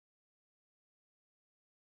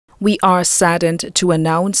We are saddened to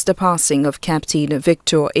announce the passing of Captain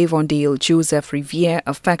Victor Avondale Joseph Riviere,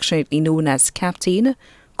 affectionately known as Captain,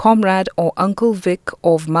 comrade or Uncle Vic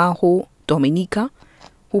of Maho, Dominica,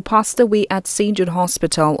 who passed away at St. Jude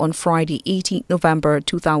Hospital on Friday, 18 November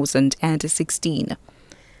 2016.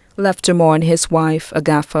 Left to mourn his wife,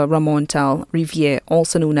 Agatha Ramontal Riviere,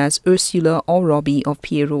 also known as Ursula or Robbie of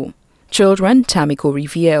Pierrot. Children, Tamiko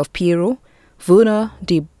Riviere of Pierrot, Verna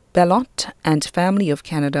de Bellot and family of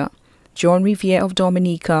Canada, John Riviere of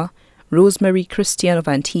Dominica, Rosemary Christian of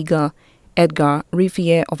Antigua, Edgar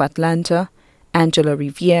Riviere of Atlanta, Angela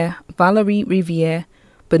Riviere, Valerie Riviere,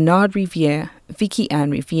 Bernard Riviere, Vicky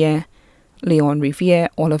Ann Riviere, Leon Riviere,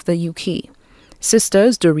 all of the UK.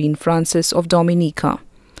 Sisters Doreen Francis of Dominica,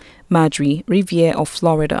 Marjorie Riviere of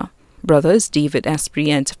Florida, brothers David Esprit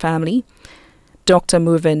and family, Dr.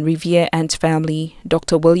 Mervyn Riviere and family,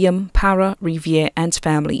 Dr. William Para Riviere and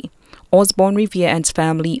family, Osborne Riviere and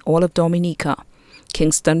family, all of Dominica,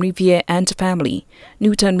 Kingston Riviere and family,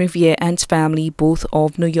 Newton Riviere and family, both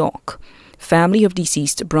of New York, family of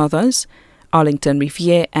deceased brothers, Arlington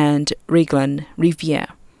Riviere and Raglan Riviere,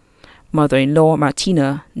 mother-in-law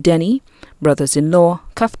Martina Denny, brothers-in-law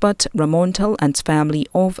Cuthbert Ramontal and family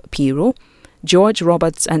of Pierrot, George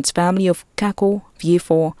Roberts and family of Caco,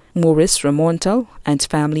 Vieux, Maurice Ramontal and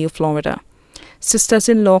family of Florida.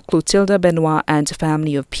 Sisters-in-law Clotilda Benoit and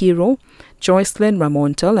family of Pierrot, Joycelyn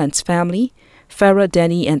Ramontal and family, Farah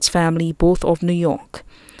Denny and family, both of New York,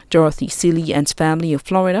 Dorothy Seeley and family of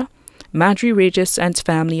Florida, Marjorie Regis and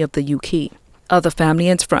family of the UK. Other family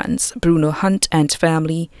and friends, Bruno Hunt and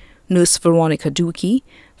family, Nurse Veronica Dookie,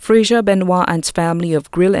 Fraser Benoit and family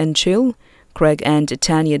of Grill and Chill, Craig and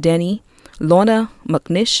Tanya Denny, Lorna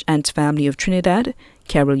McNish and family of Trinidad,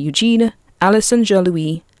 Carol Eugene, Alison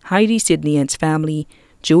Jean-Louis, Heidi Sidney and family,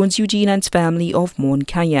 Jones Eugene and family of Mont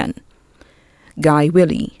Cayenne, Guy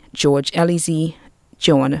Willie, George Elise,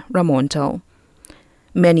 Joan Ramontal.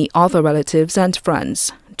 Many other relatives and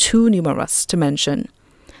friends, too numerous to mention.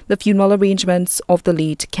 The funeral arrangements of the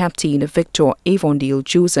late Captain Victor Avondale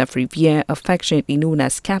Joseph Riviere, affectionately known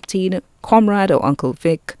as Captain, Comrade or Uncle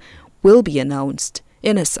Vic, will be announced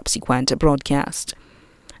in a subsequent broadcast.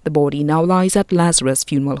 The body now lies at Lazarus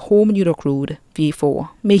Funeral Home, New York Road, V4.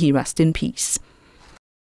 May he rest in peace.